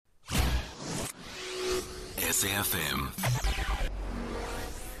SAFM.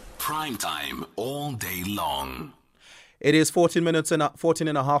 Prime time all day long. It is 14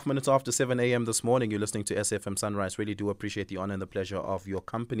 and a half minutes after 7 a.m. this morning. You're listening to SFM Sunrise. Really do appreciate the honor and the pleasure of your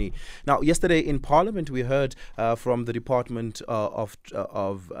company. Now, yesterday in Parliament, we heard from the Department of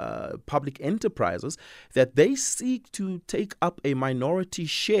Public Enterprises that they seek to take up a minority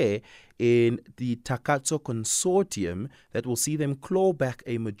share in the Takatso consortium that will see them claw back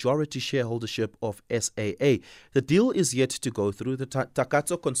a majority shareholdership of SAA. The deal is yet to go through. The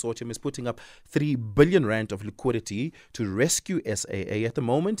Takatso consortium is putting up 3 billion rand of liquidity to rescue SAA. At the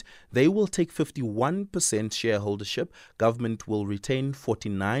moment, they will take 51% shareholdership. Government will retain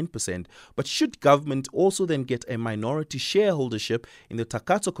 49%. But should government also then get a minority shareholdership in the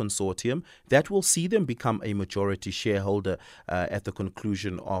Takatso consortium, that will see them become a majority shareholder at the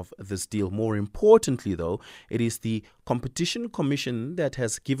conclusion of this deal. More importantly, though, it is the Competition Commission that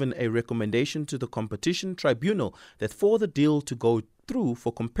has given a recommendation to the Competition Tribunal that for the deal to go through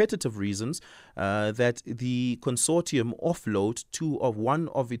for competitive reasons, that the consortium offload one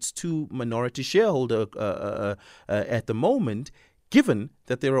of its two minority shareholder at the moment, given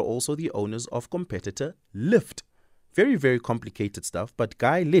that they are also the owners of competitor Lift. Very, very complicated stuff. But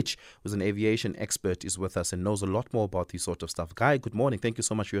Guy Leitch, who's an aviation expert, is with us and knows a lot more about this sort of stuff. Guy, good morning. Thank you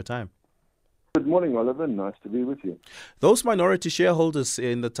so much for your time. Good morning, Oliver. Nice to be with you. Those minority shareholders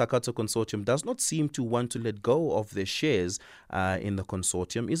in the Takatso consortium does not seem to want to let go of their shares in the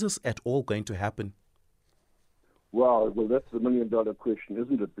consortium. Is this at all going to happen? Well, that's the million-dollar question,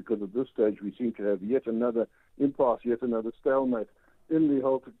 isn't it? Because at this stage we seem to have yet another impasse, yet another stalemate in the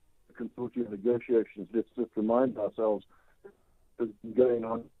whole consortium negotiations. Let's just remind ourselves it's been going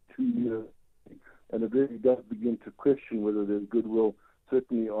on 2 years, and it really does begin to question whether there's goodwill,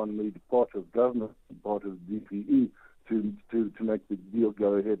 certainly on the part of government, part of DPE, to make the deal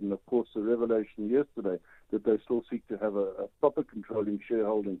go ahead. And of course, the revelation yesterday that they still seek to have a proper controlling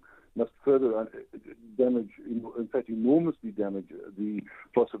shareholding must further damage, in fact, enormously damage the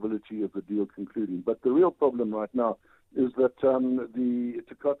possibility of the deal concluding. But the real problem right now is that the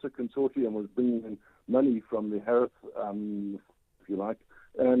Takatso consortium was bringing in money from the Harris, if you like,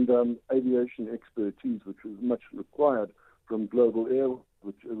 and aviation expertise, which was much required from Global Air,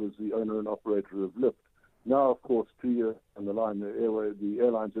 which was the owner and operator of Lift. Now, of course, 2 years down the line, the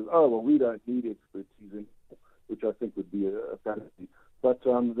airline says, "Oh, well, we don't need expertise anymore," which I think would be a fantasy. But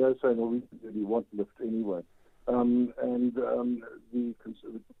they're saying, "Well, we really want Lift anyway," the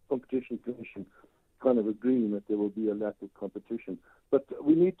Competition Commission kind of agreeing that there will be a lack of competition. But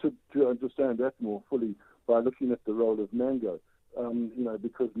we need to understand that more fully by looking at the role of Mango,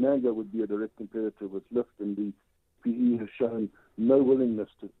 because Mango would be a direct competitor with Lift, and the PE has shown no willingness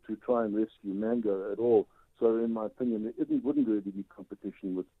to try and rescue Mango at all. So, in my opinion, it wouldn't really be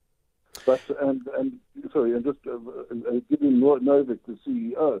competition with. But and just giving Novik, the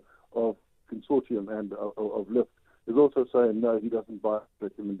CEO of consortium and of Lift, is also saying no, he doesn't buy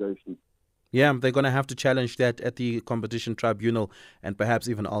recommendation. Yeah, they're going to have to challenge that at the Competition Tribunal and perhaps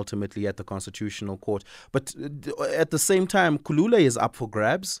even ultimately at the Constitutional Court. But at the same time, Kulula is up for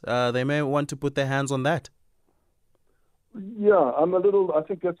grabs. They may want to put their hands on that. Yeah, I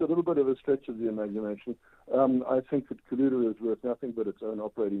think that's a little bit of a stretch of the imagination. I think that Kulula is worth nothing but its own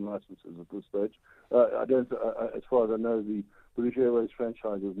operating licenses at this stage. As far as I know, the British Airways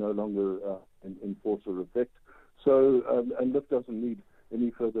franchise is no longer in force or effect. So, and Lift doesn't need any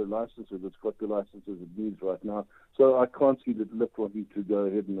further licenses. It's got the licenses it needs right now. So I can't see that Lift wanting to go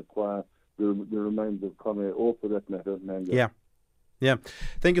ahead and acquire the remains of Comair, or for that matter, Mango. Yeah.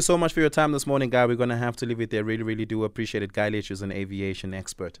 Thank you so much for your time this morning, Guy. We're going to have to leave it there. Really, really do appreciate it. Guy Leitch is an aviation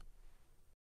expert.